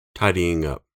Tidying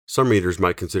up. Some readers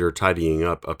might consider tidying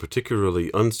up a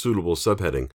particularly unsuitable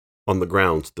subheading on the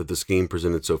grounds that the scheme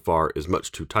presented so far is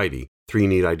much too tidy, 3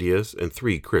 neat ideas and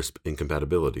 3 crisp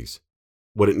incompatibilities.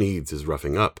 What it needs is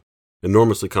roughing up.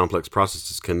 Enormously complex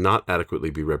processes cannot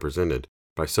adequately be represented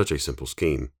by such a simple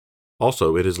scheme.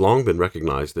 Also, it has long been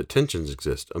recognized that tensions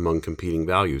exist among competing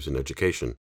values in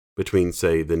education, between,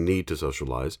 say, the need to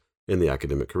socialize and the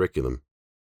academic curriculum.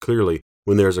 Clearly,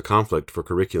 when there is a conflict for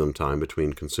curriculum time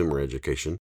between consumer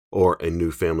education, or a new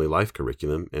family life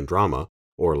curriculum and drama,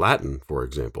 or Latin, for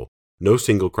example, no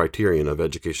single criterion of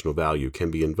educational value can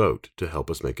be invoked to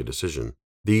help us make a decision.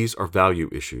 These are value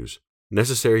issues,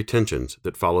 necessary tensions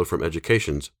that follow from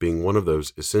education's being one of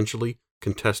those essentially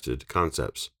contested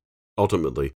concepts.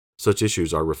 Ultimately, such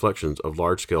issues are reflections of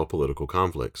large-scale political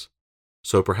conflicts.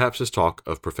 So perhaps this talk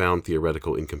of profound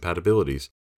theoretical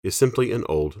incompatibilities is simply an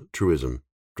old truism,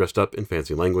 dressed up in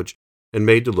fancy language and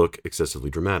made to look excessively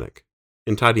dramatic.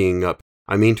 In tidying up,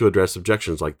 I mean to address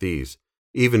objections like these,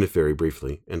 even if very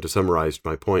briefly, and to summarize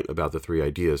my point about the 3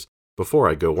 ideas before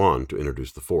I go on to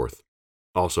introduce the 4th.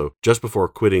 Also, just before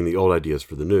quitting the old ideas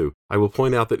for the new, I will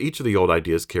point out that each of the old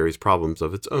ideas carries problems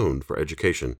of its own for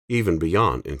education, even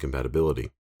beyond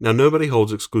incompatibility. Now, nobody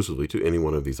holds exclusively to any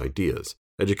one of these ideas.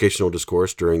 Educational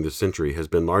discourse during this century has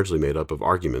been largely made up of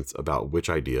arguments about which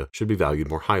idea should be valued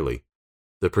more highly.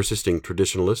 The persisting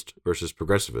traditionalist versus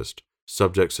progressivist,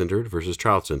 subject-centered versus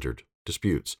child-centered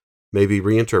disputes may be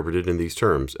reinterpreted in these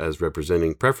terms as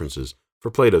representing preferences for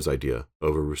Plato's idea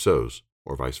over Rousseau's,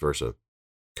 or vice versa.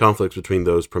 Conflicts between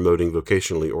those promoting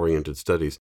vocationally oriented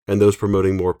studies and those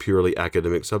promoting more purely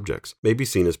academic subjects may be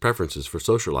seen as preferences for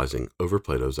socializing over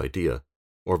Plato's idea,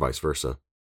 or vice versa.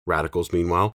 Radicals,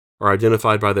 meanwhile, are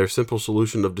identified by their simple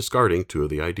solution of discarding 2 of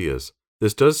the ideas.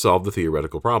 This does solve the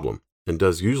theoretical problem, and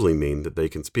does usually mean that they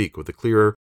can speak with a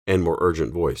clearer and more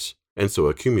urgent voice, and so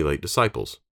accumulate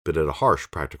disciples, but at a harsh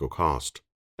practical cost.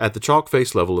 At the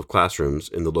chalk-face level of classrooms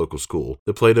in the local school,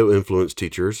 the Plato-influenced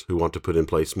teachers who want to put in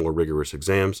place more rigorous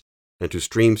exams and to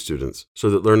stream students so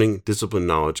that learning discipline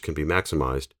knowledge can be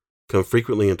maximized come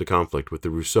frequently into conflict with the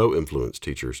Rousseau-influenced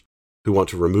teachers who want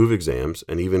to remove exams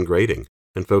and even grading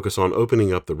and focus on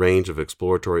opening up the range of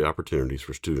exploratory opportunities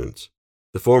for students.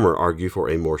 The former argue for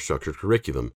a more structured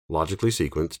curriculum, logically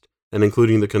sequenced, and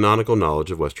including the canonical knowledge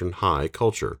of Western high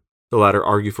culture. The latter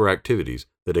argue for activities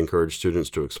that encourage students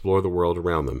to explore the world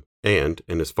around them, and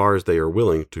as far as they are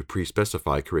willing to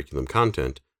pre-specify curriculum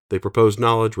content, they propose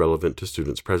knowledge relevant to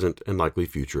students' present and likely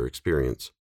future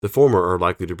experience. The former are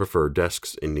likely to prefer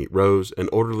desks in neat rows and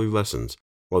orderly lessons,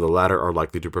 while the latter are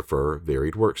likely to prefer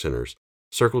varied work centers,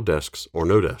 circle desks or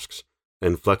no desks,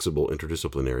 and flexible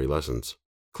interdisciplinary lessons.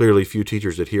 Clearly, few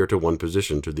teachers adhere to one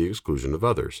position to the exclusion of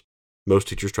others. Most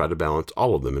teachers try to balance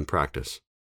all of them in practice.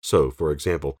 So, for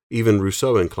example, even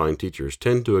Rousseau-inclined teachers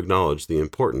tend to acknowledge the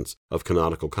importance of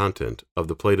canonical content of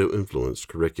the Plato-influenced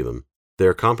curriculum.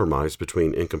 Their compromise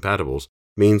between incompatibles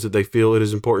means that they feel it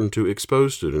is important to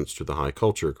expose students to the high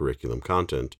culture curriculum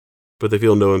content, but they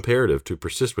feel no imperative to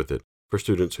persist with it for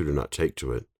students who do not take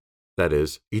to it. That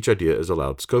is, each idea is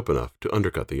allowed scope enough to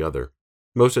undercut the other.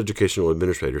 Most educational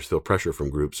administrators feel pressure from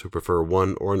groups who prefer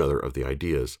one or another of the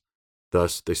ideas.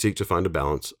 Thus, they seek to find a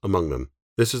balance among them.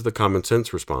 This is the common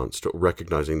sense response to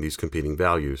recognizing these competing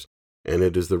values, and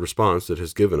it is the response that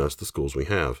has given us the schools we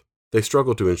have. They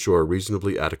struggle to ensure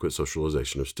reasonably adequate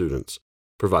socialization of students,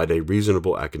 provide a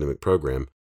reasonable academic program,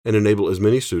 and enable as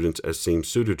many students as seem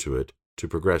suited to it to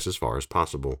progress as far as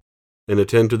possible, and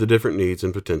attend to the different needs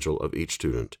and potential of each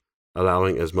student,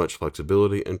 allowing as much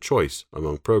flexibility and choice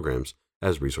among programs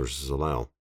as resources allow.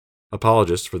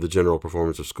 Apologists for the general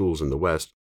performance of schools in the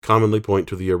West commonly point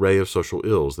to the array of social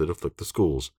ills that afflict the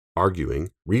schools, arguing,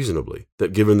 reasonably,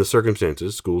 that given the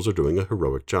circumstances, schools are doing a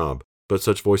heroic job. But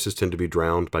such voices tend to be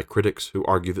drowned by critics who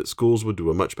argue that schools would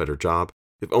do a much better job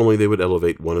if only they would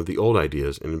elevate one of the old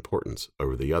ideas in importance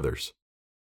over the others.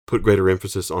 Put greater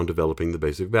emphasis on developing the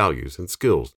basic values and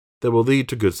skills that will lead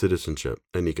to good citizenship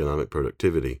and economic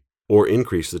productivity, or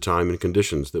increase the time and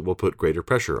conditions that will put greater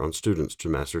pressure on students to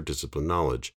master discipline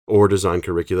knowledge, or design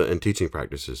curricula and teaching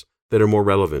practices that are more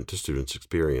relevant to students'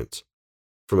 experience.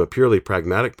 From a purely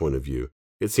pragmatic point of view,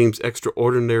 it seems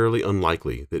extraordinarily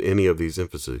unlikely that any of these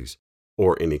emphases,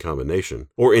 or any combination,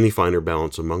 or any finer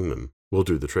balance among them, will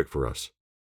do the trick for us.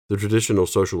 The traditional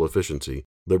social efficiency,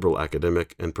 liberal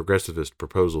academic, and progressivist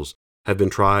proposals have been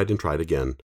tried and tried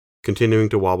again. Continuing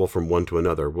to wobble from one to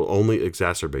another will only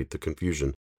exacerbate the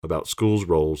confusion about schools'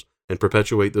 roles and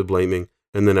perpetuate the blaming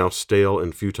and the now stale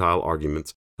and futile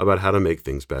arguments about how to make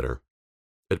things better.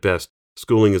 At best,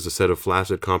 schooling is a set of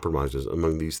flaccid compromises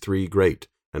among these 3 great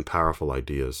and powerful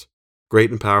ideas. Great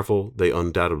and powerful they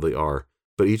undoubtedly are,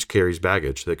 but each carries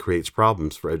baggage that creates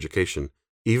problems for education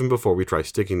even before we try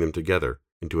sticking them together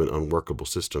into an unworkable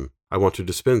system. I want to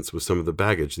dispense with some of the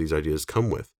baggage these ideas come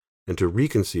with, and to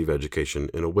reconceive education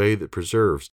in a way that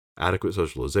preserves adequate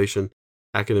socialization,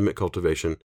 academic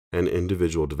cultivation, and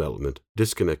individual development,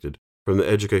 disconnected from the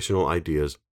educational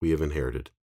ideas we have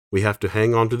inherited. We have to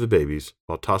hang on to the babies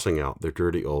while tossing out their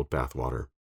dirty old bathwater.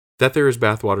 That there is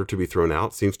bathwater to be thrown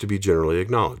out seems to be generally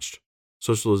acknowledged.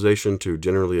 Socialization to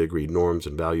generally agreed norms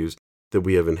and values that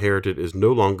we have inherited is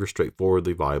no longer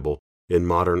straightforwardly viable in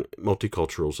modern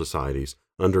multicultural societies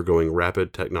undergoing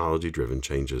rapid technology-driven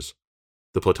changes.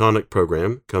 The Platonic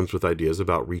program comes with ideas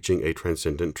about reaching a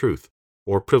transcendent truth,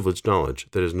 or privileged knowledge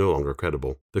that is no longer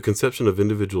credible. The conception of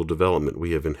individual development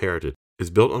we have inherited is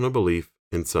built on a belief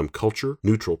in some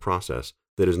culture-neutral process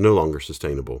that is no longer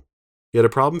sustainable. Yet a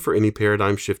problem for any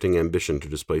paradigm-shifting ambition to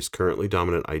displace currently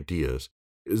dominant ideas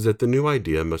is that the new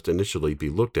idea must initially be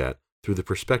looked at through the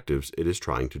perspectives it is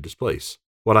trying to displace.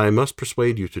 What I must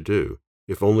persuade you to do,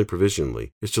 if only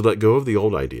provisionally, is to let go of the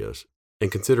old ideas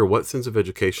and consider what sense of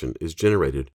education is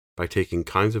generated by taking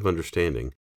kinds of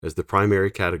understanding as the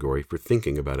primary category for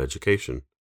thinking about education.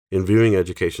 In viewing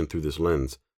education through this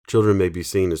lens, children may be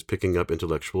seen as picking up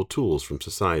intellectual tools from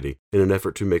society in an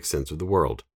effort to make sense of the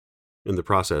world. In the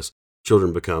process,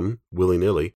 children become,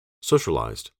 willy-nilly,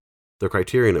 socialized. The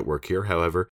criterion at work here,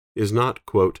 however, is not,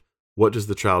 quote, what does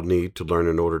the child need to learn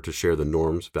in order to share the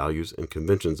norms, values, and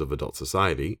conventions of adult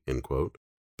society, end quote,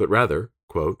 but rather,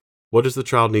 quote, what does the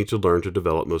child need to learn to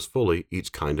develop most fully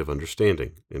each kind of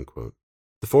understanding, end quote.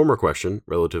 The former question,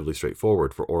 relatively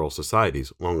straightforward for oral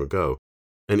societies long ago,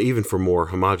 and even for more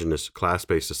homogeneous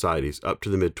class-based societies up to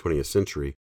the mid-20th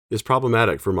century, is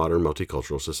problematic for modern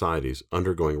multicultural societies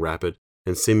undergoing rapid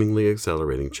and seemingly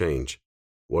accelerating change.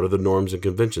 What are the norms and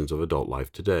conventions of adult life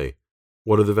today?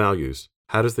 What are the values?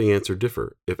 How does the answer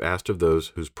differ if asked of those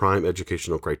whose prime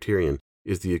educational criterion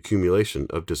is the accumulation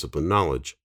of disciplined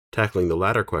knowledge? Tackling the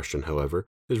latter question, however,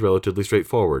 is relatively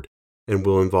straightforward and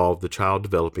will involve the child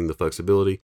developing the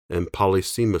flexibility and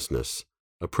polysemousness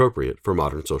appropriate for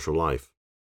modern social life.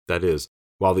 That is,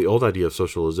 while the old idea of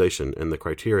socialization and the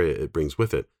criteria it brings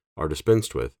with it are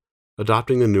dispensed with,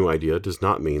 adopting the new idea does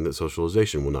not mean that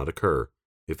socialization will not occur.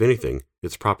 If anything,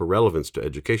 its proper relevance to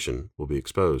education will be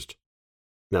exposed.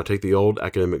 Now take the old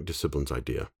academic disciplines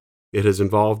idea. It has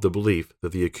involved the belief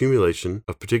that the accumulation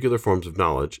of particular forms of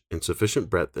knowledge in sufficient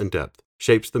breadth and depth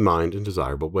shapes the mind in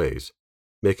desirable ways.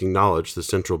 Making knowledge the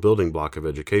central building block of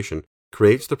education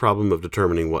creates the problem of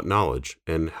determining what knowledge,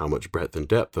 and how much breadth and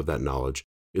depth of that knowledge,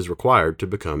 is required to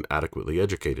become adequately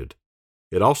educated.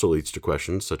 It also leads to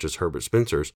questions such as Herbert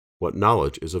Spencer's what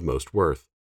knowledge is of most worth,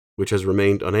 which has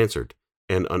remained unanswered,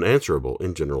 and unanswerable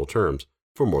in general terms,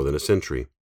 for more than a century.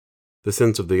 The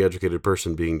sense of the educated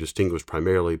person being distinguished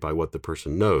primarily by what the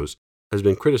person knows has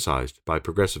been criticized by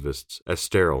progressivists as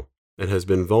sterile, and has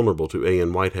been vulnerable to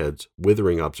A.N. Whitehead's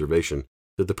withering observation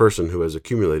that the person who has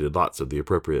accumulated lots of the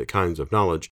appropriate kinds of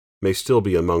knowledge may still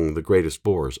be among the greatest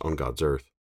bores on God's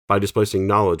earth. By displacing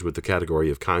knowledge with the category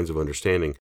of kinds of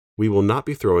understanding, we will not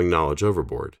be throwing knowledge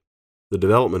overboard. The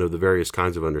development of the various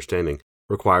kinds of understanding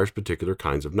requires particular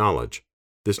kinds of knowledge.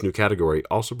 This new category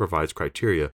also provides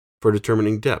criteria for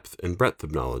determining depth and breadth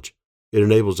of knowledge. It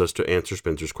enables us to answer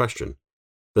Spencer's question.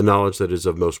 The knowledge that is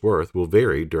of most worth will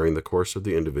vary during the course of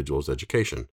the individual's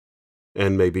education,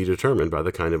 and may be determined by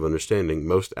the kind of understanding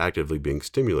most actively being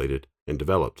stimulated and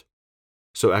developed.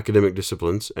 So academic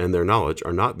disciplines and their knowledge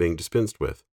are not being dispensed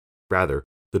with. Rather,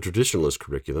 the traditionalist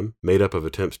curriculum, made up of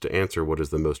attempts to answer what is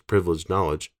the most privileged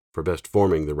knowledge for best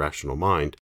forming the rational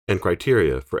mind, and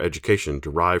criteria for education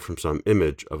derived from some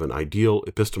image of an ideal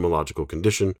epistemological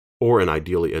condition or an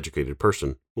ideally educated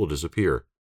person, will disappear.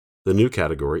 The new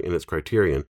category and its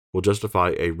criterion will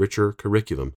justify a richer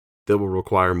curriculum that will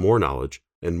require more knowledge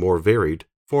and more varied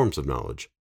forms of knowledge.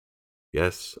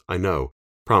 Yes, I know,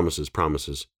 promises,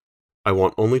 promises. I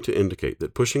want only to indicate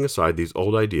that pushing aside these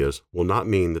old ideas will not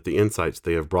mean that the insights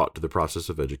they have brought to the process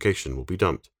of education will be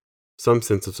dumped. Some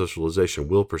sense of socialization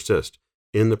will persist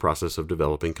in the process of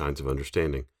developing kinds of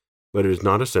understanding, but it is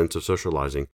not a sense of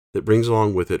socializing that brings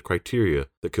along with it criteria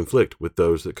that conflict with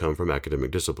those that come from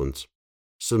academic disciplines.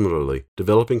 Similarly,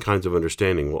 developing kinds of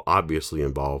understanding will obviously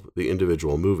involve the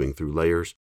individual moving through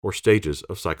layers or stages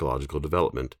of psychological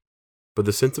development. But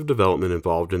the sense of development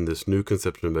involved in this new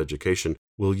conception of education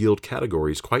will yield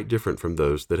categories quite different from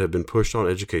those that have been pushed on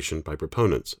education by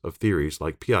proponents of theories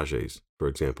like Piaget's, for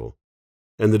example.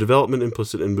 And the development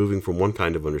implicit in moving from one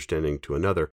kind of understanding to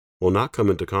another will not come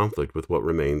into conflict with what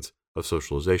remains of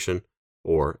socialization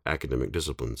or academic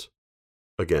disciplines.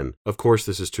 Again, of course,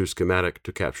 this is too schematic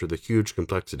to capture the huge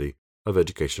complexity of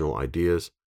educational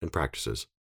ideas and practices,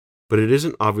 but it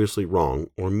isn't obviously wrong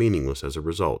or meaningless as a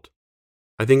result.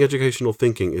 I think educational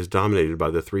thinking is dominated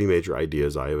by the three major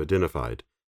ideas I have identified,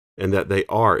 and that they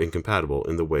are incompatible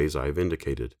in the ways I have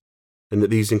indicated, and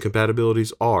that these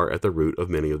incompatibilities are at the root of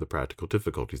many of the practical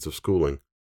difficulties of schooling.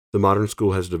 The modern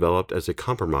school has developed as a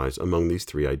compromise among these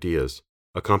three ideas,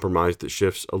 a compromise that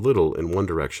shifts a little in one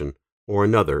direction or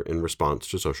another in response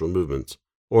to social movements,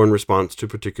 or in response to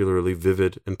particularly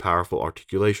vivid and powerful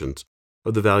articulations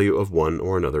of the value of one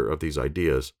or another of these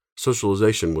ideas.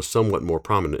 Socialization was somewhat more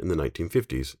prominent in the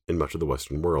 1950s in much of the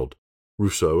Western world,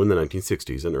 Rousseau in the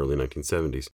 1960s and early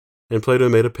 1970s, and Plato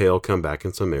made a pale comeback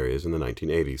in some areas in the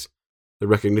 1980s. The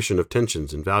recognition of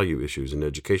tensions and value issues in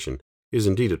education is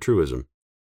indeed a truism,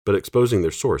 but exposing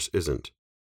their source isn't,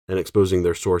 and exposing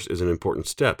their source is an important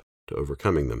step to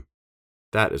overcoming them.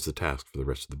 That is the task for the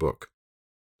rest of the book.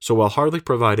 So while hardly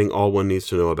providing all one needs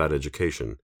to know about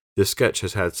education, this sketch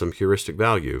has had some heuristic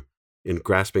value in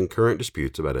grasping current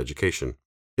disputes about education.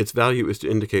 Its value is to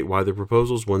indicate why the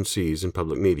proposals one sees in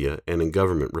public media and in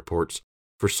government reports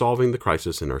for solving the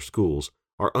crisis in our schools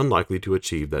are unlikely to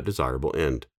achieve that desirable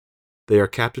end. They are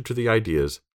captive to the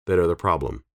ideas that are the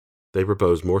problem. They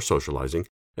propose more socializing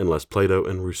and less Plato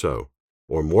and Rousseau,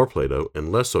 or more Plato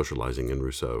and less socializing and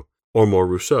Rousseau, or more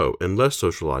Rousseau and less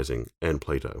socializing and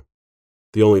Plato.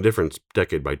 The only difference,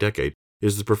 decade by decade,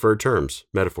 is the preferred terms,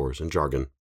 metaphors, and jargon.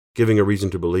 Giving a reason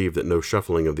to believe that no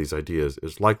shuffling of these ideas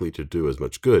is likely to do as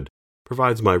much good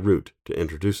provides my route to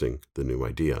introducing the new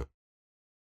idea.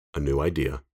 A new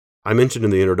idea. I mentioned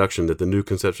in the introduction that the new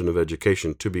conception of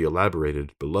education to be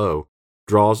elaborated below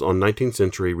draws on 19th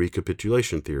century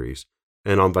recapitulation theories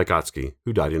and on Vygotsky,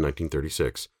 who died in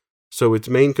 1936, so its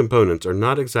main components are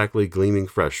not exactly gleaming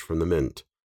fresh from the mint.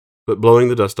 But blowing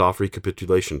the dust off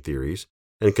recapitulation theories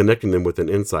and connecting them with an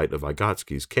insight of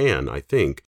Vygotsky's can, I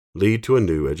think, lead to a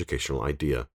new educational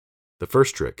idea. The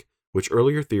first trick, which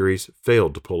earlier theories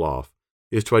failed to pull off,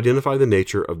 is to identify the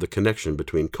nature of the connection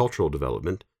between cultural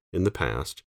development in the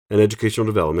past and educational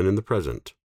development in the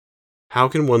present. How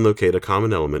can one locate a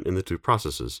common element in the two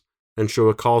processes and show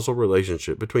a causal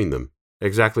relationship between them?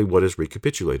 Exactly what is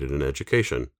recapitulated in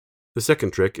education? The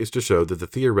second trick is to show that the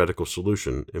theoretical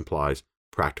solution implies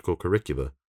practical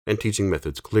curricula and teaching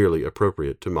methods clearly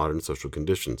appropriate to modern social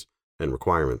conditions and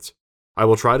requirements. I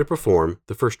will try to perform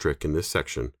the first trick in this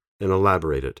section and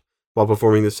elaborate it, while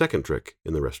performing the second trick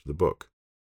in the rest of the book.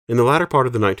 In the latter part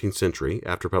of the 19th century,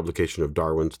 after publication of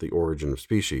Darwin's The Origin of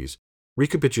Species,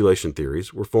 recapitulation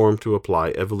theories were formed to apply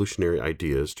evolutionary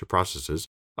ideas to processes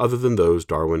other than those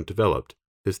Darwin developed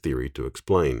his theory to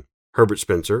explain. Herbert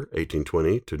Spencer,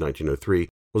 1820 to 1903,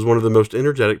 was one of the most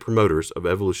energetic promoters of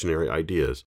evolutionary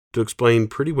ideas to explain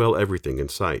pretty well everything in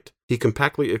sight. He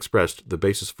compactly expressed the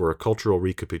basis for a cultural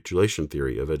recapitulation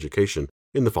theory of education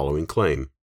in the following claim,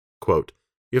 quote,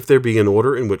 "If there be an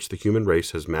order in which the human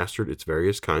race has mastered its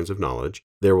various kinds of knowledge,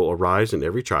 there will arise in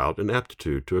every child an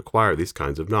aptitude to acquire these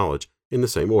kinds of knowledge in the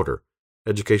same order.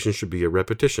 Education should be a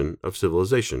repetition of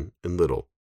civilization in little."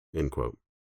 End quote.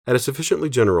 At a sufficiently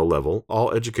general level,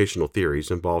 all educational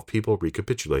theories involve people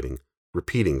recapitulating,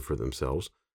 repeating for themselves,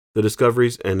 the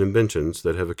discoveries and inventions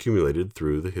that have accumulated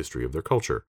through the history of their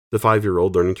culture. The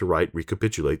 5-year-old learning to write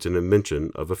recapitulates an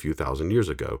invention of a few thousand years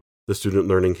ago. The student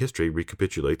learning history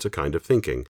recapitulates a kind of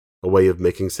thinking, a way of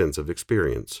making sense of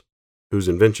experience, whose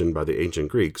invention by the ancient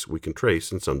Greeks we can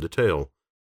trace in some detail.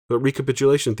 But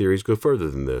recapitulation theories go further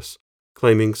than this,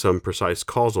 claiming some precise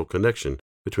causal connection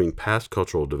between past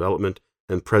cultural development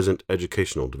and present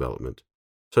educational development.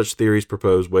 Such theories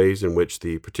propose ways in which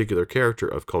the particular character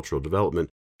of cultural development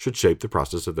should shape the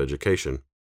process of education.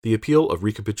 The appeal of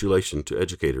recapitulation to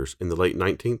educators in the late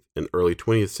 19th and early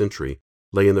 20th century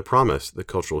lay in the promise that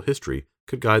cultural history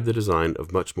could guide the design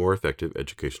of much more effective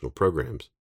educational programs.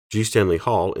 G. Stanley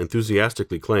Hall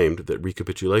enthusiastically claimed that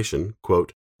recapitulation,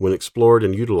 quote, "when explored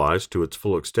and utilized to its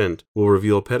full extent, will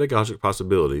reveal pedagogic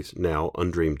possibilities now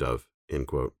undreamed of." End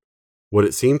quote. What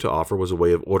it seemed to offer was a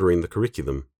way of ordering the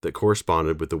curriculum that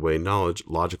corresponded with the way knowledge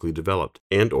logically developed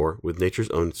and/or with nature's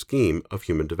own scheme of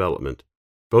human development,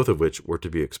 both of which were to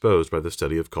be exposed by the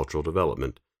study of cultural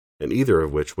development, and either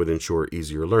of which would ensure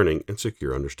easier learning and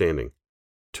secure understanding.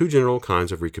 Two general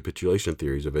kinds of recapitulation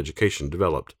theories of education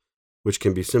developed, which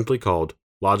can be simply called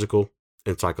logical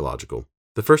and psychological.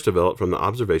 The first developed from the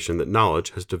observation that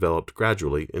knowledge has developed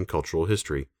gradually in cultural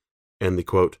history, and the,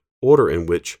 quote, "order in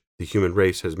which the human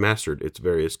race has mastered its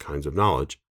various kinds of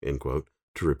knowledge," end quote,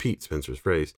 to repeat Spencer's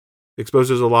phrase,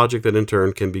 exposes a logic that in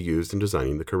turn can be used in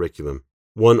designing the curriculum.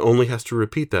 One only has to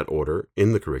repeat that order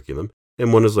in the curriculum,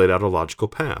 and one has laid out a logical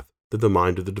path that the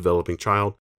mind of the developing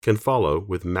child can follow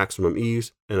with maximum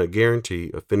ease and a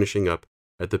guarantee of finishing up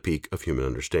at the peak of human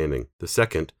understanding. The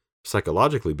second,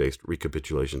 psychologically based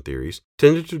recapitulation theories,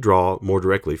 tended to draw more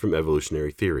directly from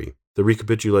evolutionary theory. The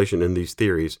recapitulation in these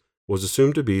theories was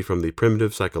assumed to be from the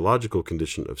primitive psychological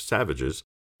condition of savages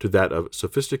to that of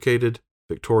sophisticated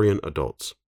Victorian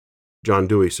adults. John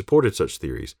Dewey supported such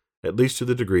theories, at least to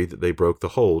the degree that they broke the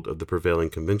hold of the prevailing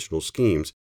conventional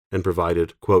schemes and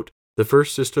provided, quote, the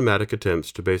first systematic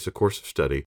attempts to base a course of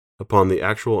study upon the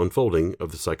actual unfolding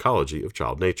of the psychology of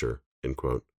child nature, end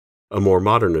quote. A more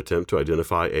modern attempt to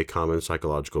identify a common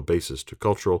psychological basis to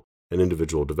cultural and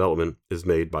individual development is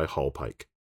made by Hall-Pike,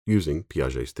 using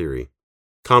Piaget's theory.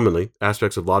 Commonly,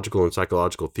 aspects of logical and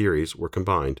psychological theories were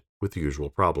combined with the usual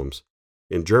problems.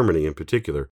 In Germany in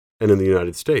particular, and in the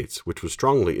United States, which was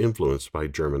strongly influenced by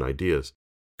German ideas,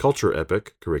 culture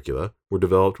epic curricula were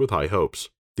developed with high hopes.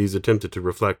 These attempted to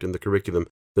reflect in the curriculum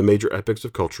the major epochs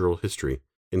of cultural history,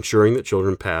 ensuring that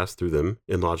children pass through them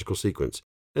in logical sequence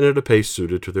and at a pace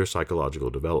suited to their psychological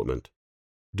development.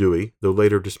 Dewey, though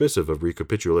later dismissive of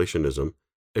recapitulationism,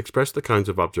 expressed the kinds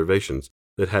of observations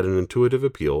that had an intuitive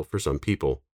appeal for some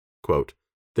people. Quote,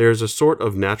 there is a sort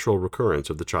of natural recurrence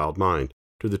of the child mind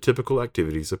to the typical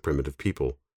activities of primitive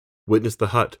people. Witness the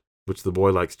hut which the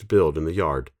boy likes to build in the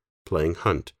yard, playing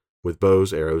hunt, with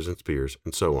bows, arrows, and spears,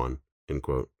 and so on. End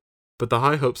quote. But the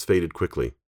high hopes faded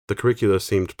quickly. The curricula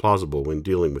seemed plausible when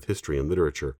dealing with history and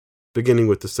literature, beginning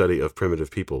with the study of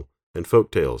primitive people and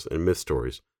folk tales and myth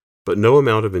stories, but no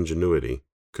amount of ingenuity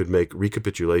could make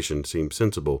recapitulation seem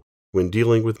sensible when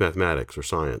dealing with mathematics or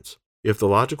science. If the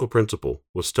logical principle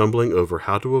was stumbling over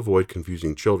how to avoid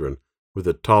confusing children with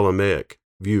a Ptolemaic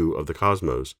view of the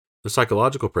cosmos, the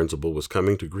psychological principle was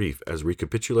coming to grief as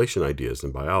recapitulation ideas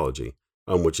in biology,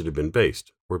 on which it had been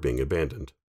based, were being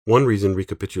abandoned. One reason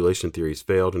recapitulation theories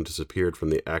failed and disappeared from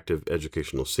the active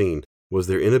educational scene was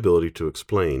their inability to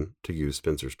explain, to use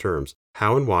Spencer's terms,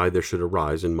 how and why there should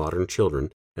arise in modern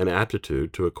children an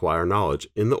aptitude to acquire knowledge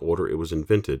in the order it was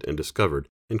invented and discovered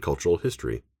in cultural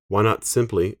history. Why not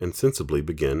simply and sensibly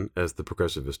begin, as the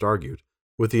progressivist argued,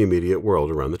 with the immediate world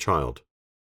around the child?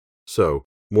 So,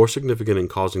 more significant in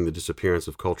causing the disappearance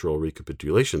of cultural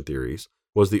recapitulation theories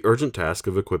was the urgent task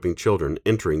of equipping children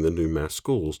entering the new mass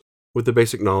schools with the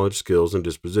basic knowledge, skills, and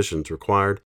dispositions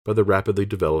required by the rapidly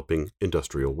developing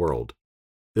industrial world.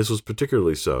 This was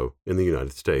particularly so in the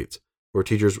United States, where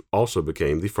teachers also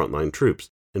became the frontline troops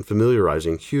in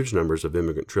familiarizing huge numbers of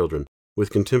immigrant children with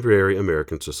contemporary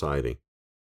American society.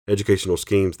 Educational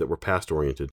schemes that were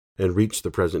past-oriented and reached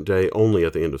the present day only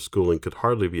at the end of schooling could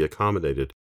hardly be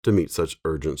accommodated to meet such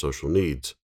urgent social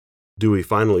needs. Dewey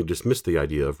finally dismissed the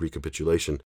idea of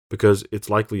recapitulation because its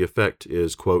likely effect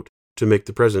is, quote, to make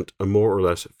the present a more or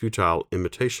less futile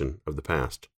imitation of the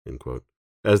past, end quote,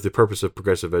 as the purpose of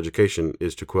progressive education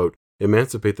is to, quote,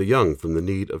 emancipate the young from the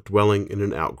need of dwelling in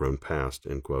an outgrown past,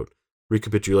 end quote.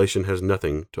 Recapitulation has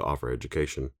nothing to offer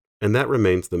education. And that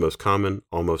remains the most common,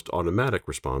 almost automatic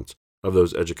response of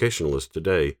those educationalists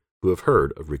today who have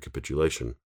heard of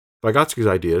recapitulation. Vygotsky's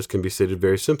ideas can be stated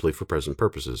very simply for present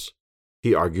purposes.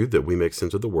 He argued that we make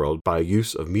sense of the world by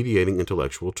use of mediating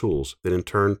intellectual tools that in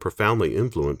turn profoundly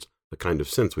influence the kind of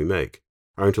sense we make.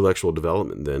 Our intellectual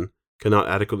development, then, cannot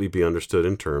adequately be understood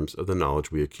in terms of the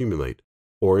knowledge we accumulate,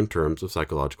 or in terms of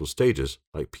psychological stages,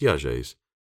 like Piaget's,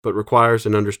 but requires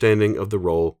an understanding of the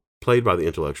role played by the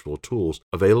intellectual tools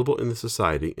available in the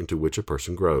society into which a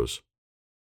person grows.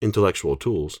 Intellectual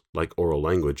tools, like oral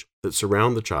language, that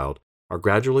surround the child are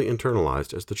gradually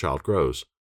internalized as the child grows.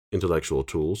 Intellectual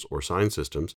tools, or sign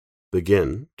systems,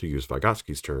 begin, to use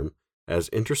Vygotsky's term, as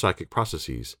interpsychic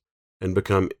processes, and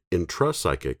become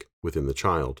intrapsychic within the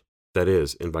child. That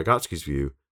is, in Vygotsky's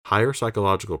view, higher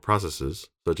psychological processes,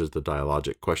 such as the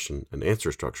dialogic question and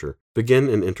answer structure, begin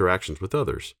in interactions with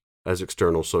others, as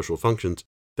external social functions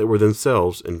that were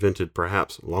themselves invented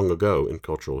perhaps long ago in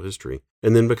cultural history,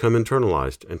 and then become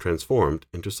internalized and transformed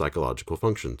into psychological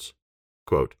functions.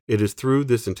 Quote, it is through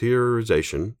this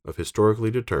interiorization of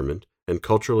historically determined and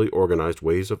culturally organized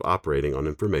ways of operating on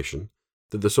information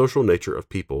that the social nature of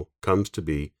people comes to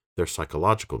be their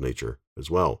psychological nature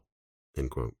as well. End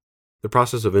quote. The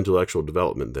process of intellectual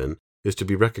development, then, is to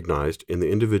be recognized in the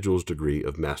individual's degree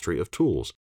of mastery of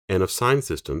tools and of sign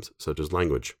systems such as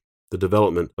language. The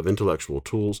development of intellectual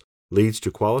tools leads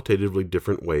to qualitatively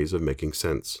different ways of making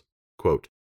sense. Quote,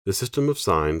 the system of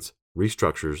signs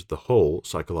restructures the whole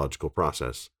psychological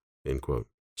process. End quote.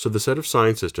 So the set of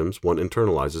sign systems one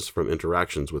internalizes from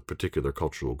interactions with particular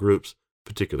cultural groups,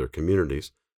 particular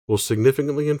communities, will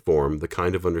significantly inform the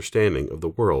kind of understanding of the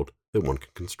world that one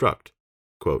can construct.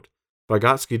 Quote,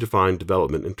 Vygotsky defined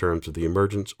development in terms of the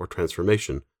emergence or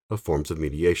transformation of forms of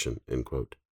mediation, end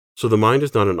quote. So the mind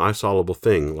is not an isolable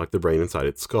thing like the brain inside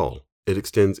its skull. It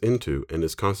extends into and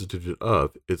is constituted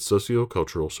of its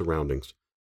socio-cultural surroundings,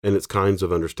 and its kinds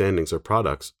of understandings are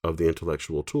products of the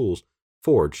intellectual tools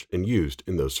forged and used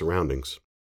in those surroundings.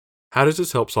 How does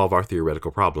this help solve our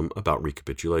theoretical problem about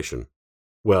recapitulation?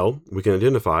 Well, we can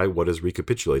identify what is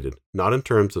recapitulated, not in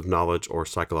terms of knowledge or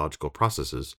psychological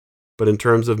processes, but in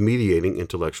terms of mediating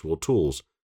intellectual tools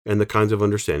and the kinds of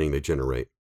understanding they generate.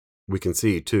 We can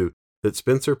see, too, that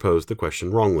Spencer posed the question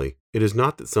wrongly. It is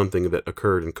not that something that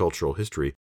occurred in cultural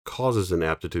history causes an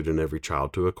aptitude in every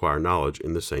child to acquire knowledge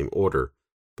in the same order,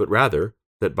 but rather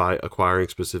that by acquiring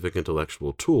specific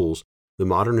intellectual tools, the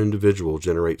modern individual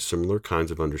generates similar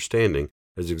kinds of understanding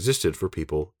as existed for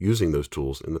people using those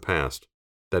tools in the past.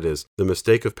 That is, the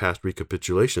mistake of past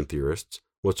recapitulation theorists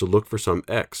was to look for some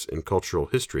X in cultural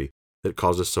history that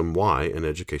causes some Y in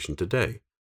education today.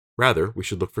 Rather, we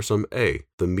should look for some A,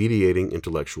 the mediating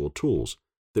intellectual tools,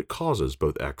 that causes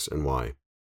both X and Y.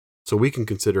 So we can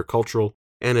consider cultural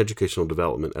and educational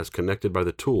development as connected by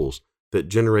the tools that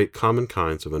generate common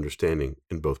kinds of understanding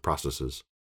in both processes.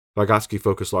 Vygotsky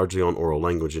focused largely on oral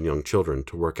language in young children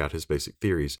to work out his basic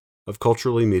theories of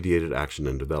culturally mediated action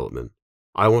and development.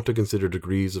 I want to consider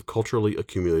degrees of culturally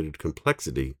accumulated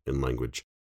complexity in language,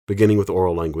 beginning with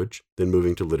oral language, then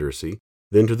moving to literacy,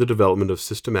 then to the development of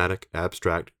systematic,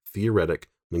 abstract, theoretic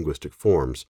linguistic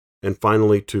forms, and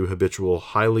finally to habitual,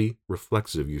 highly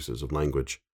reflexive uses of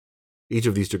language. Each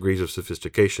of these degrees of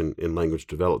sophistication in language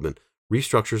development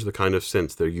restructures the kind of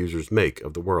sense their users make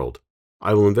of the world.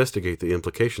 I will investigate the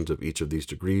implications of each of these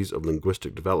degrees of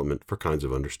linguistic development for kinds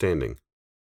of understanding.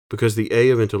 Because the A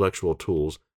of intellectual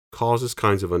tools causes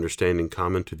kinds of understanding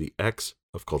common to the X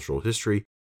of cultural history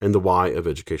and the Y of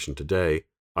education today,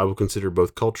 I will consider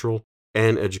both cultural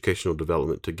and educational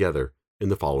development together in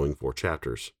the following 4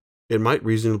 chapters. It might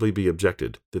reasonably be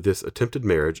objected that this attempted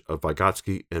marriage of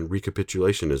Vygotsky and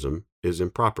recapitulationism is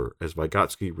improper, as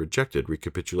Vygotsky rejected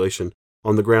recapitulation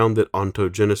on the ground that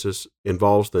ontogenesis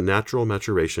involves the natural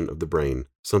maturation of the brain,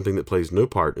 something that plays no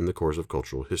part in the course of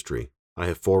cultural history. I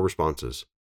have 4 responses.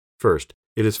 First,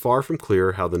 it is far from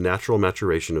clear how the natural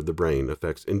maturation of the brain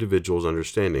affects individuals'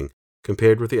 understanding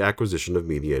compared with the acquisition of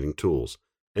mediating tools,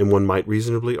 and one might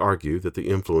reasonably argue that the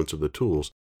influence of the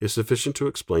tools is sufficient to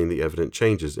explain the evident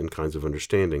changes in kinds of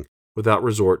understanding without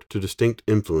resort to distinct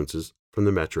influences from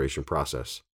the maturation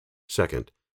process.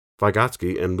 Second,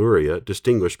 Vygotsky and Luria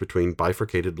distinguish between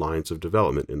bifurcated lines of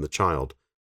development in the child,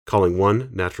 calling one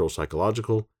natural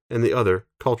psychological and the other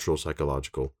cultural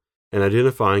psychological, and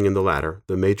identifying in the latter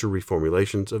the major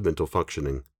reformulations of mental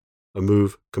functioning, a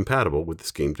move compatible with the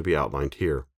scheme to be outlined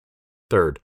here.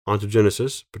 Third,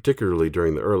 ontogenesis, particularly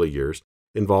during the early years,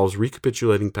 involves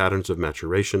recapitulating patterns of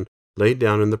maturation laid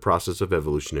down in the process of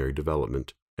evolutionary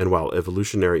development, and while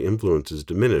evolutionary influences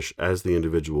diminish as the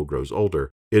individual grows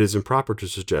older, it is improper to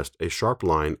suggest a sharp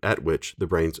line at which the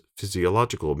brain's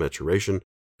physiological maturation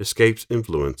escapes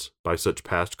influence by such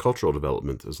past cultural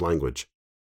developments as language.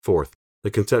 Fourth, the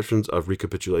conceptions of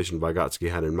recapitulation Vygotsky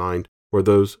had in mind were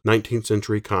those 19th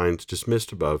century kinds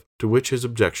dismissed above, to which his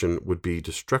objection would be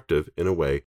destructive in a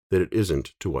way that it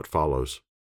isn't to what follows.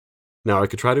 Now I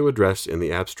could try to address in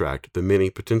the abstract the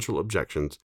many potential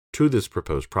objections to this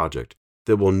proposed project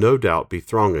that will no doubt be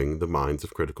thronging the minds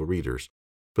of critical readers,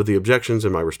 but the objections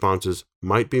and my responses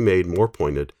might be made more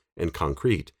pointed and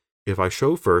concrete if I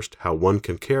show first how one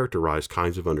can characterize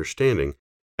kinds of understanding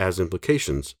as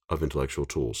implications of intellectual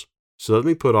tools. So let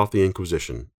me put off the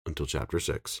Inquisition until Chapter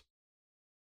 6.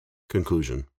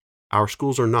 Conclusion. Our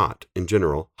schools are not, in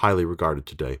general, highly regarded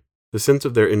today. The sense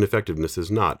of their ineffectiveness is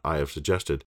not, I have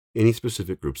suggested, any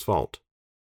specific group's fault.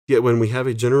 Yet when we have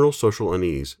a general social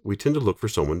unease, we tend to look for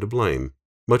someone to blame.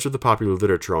 Much of the popular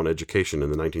literature on education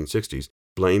in the 1960s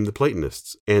blamed the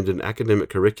Platonists and an academic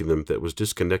curriculum that was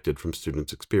disconnected from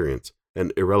students' experience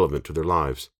and irrelevant to their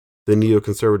lives. The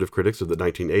neoconservative critics of the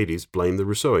 1980s blamed the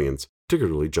Rousseauians,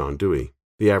 particularly John Dewey.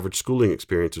 The average schooling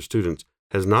experience of students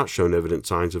has not shown evident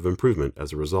signs of improvement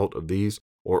as a result of these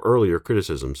or earlier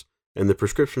criticisms and the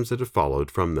prescriptions that have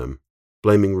followed from them.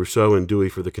 Blaming Rousseau and Dewey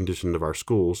for the condition of our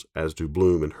schools, as do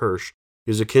Bloom and Hirsch,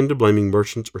 is akin to blaming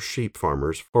merchants or sheep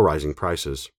farmers for rising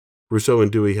prices. Rousseau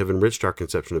and Dewey have enriched our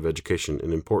conception of education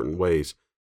in important ways.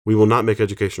 We will not make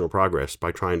educational progress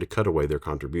by trying to cut away their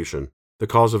contribution. The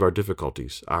cause of our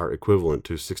difficulties, our equivalent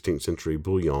to 16th century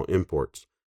bullion imports,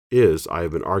 is, I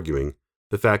have been arguing,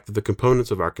 the fact that the components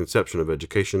of our conception of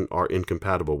education are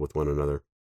incompatible with one another.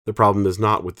 The problem is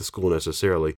not with the school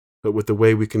necessarily, but with the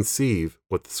way we conceive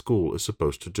what the school is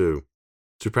supposed to do.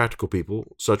 To practical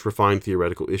people, such refined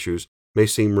theoretical issues may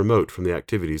seem remote from the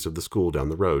activities of the school down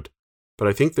the road. But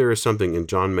I think there is something in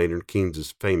John Maynard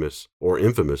Keynes's famous, or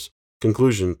infamous,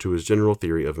 conclusion to his general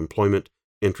theory of employment,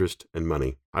 interest, and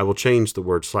money. I will change the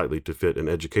word slightly to fit an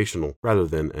educational rather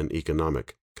than an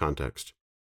economic context.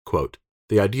 Quote,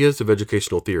 "The ideas of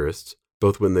educational theorists,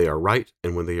 both when they are right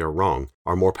and when they are wrong,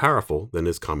 are more powerful than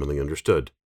is commonly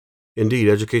understood. Indeed,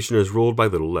 education is ruled by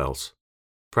little else.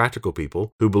 Practical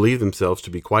people, who believe themselves to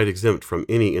be quite exempt from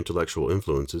any intellectual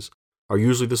influences, are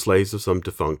usually the slaves of some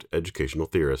defunct educational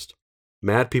theorist.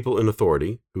 Mad people in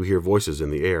authority, who hear voices in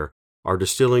the air, are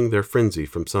distilling their frenzy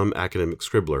from some academic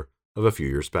scribbler of a few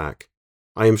years back.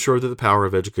 I am sure that the power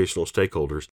of educational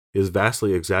stakeholders is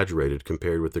vastly exaggerated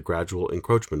compared with the gradual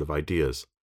encroachment of ideas.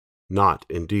 Not,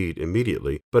 indeed,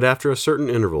 immediately, but after a certain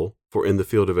interval, for in the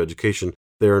field of education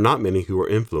there are not many who are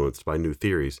influenced by new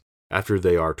theories after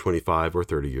they are 25 or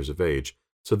 30 years of age,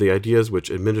 so the ideas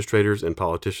which administrators and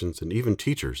politicians and even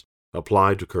teachers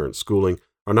apply to current schooling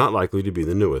are not likely to be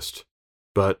the newest.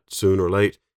 But, soon or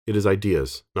late, it is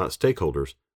ideas, not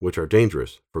stakeholders, which are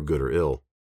dangerous for good or ill."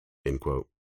 End quote.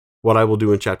 What I will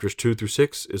do in chapters 2 through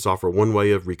 6 is offer one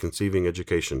way of reconceiving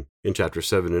education. In chapters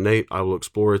 7 and 8, I will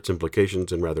explore its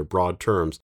implications in rather broad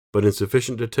terms, but in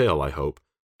sufficient detail, I hope,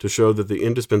 to show that the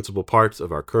indispensable parts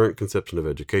of our current conception of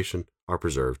education are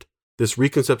preserved. This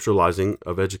reconceptualizing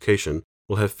of education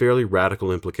will have fairly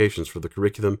radical implications for the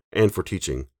curriculum and for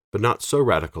teaching, but not so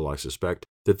radical, I suspect,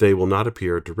 that they will not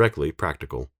appear directly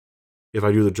practical. If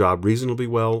I do the job reasonably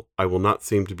well, I will not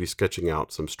seem to be sketching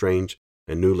out some strange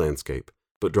and new landscape,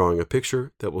 but drawing a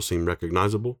picture that will seem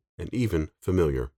recognizable and even familiar.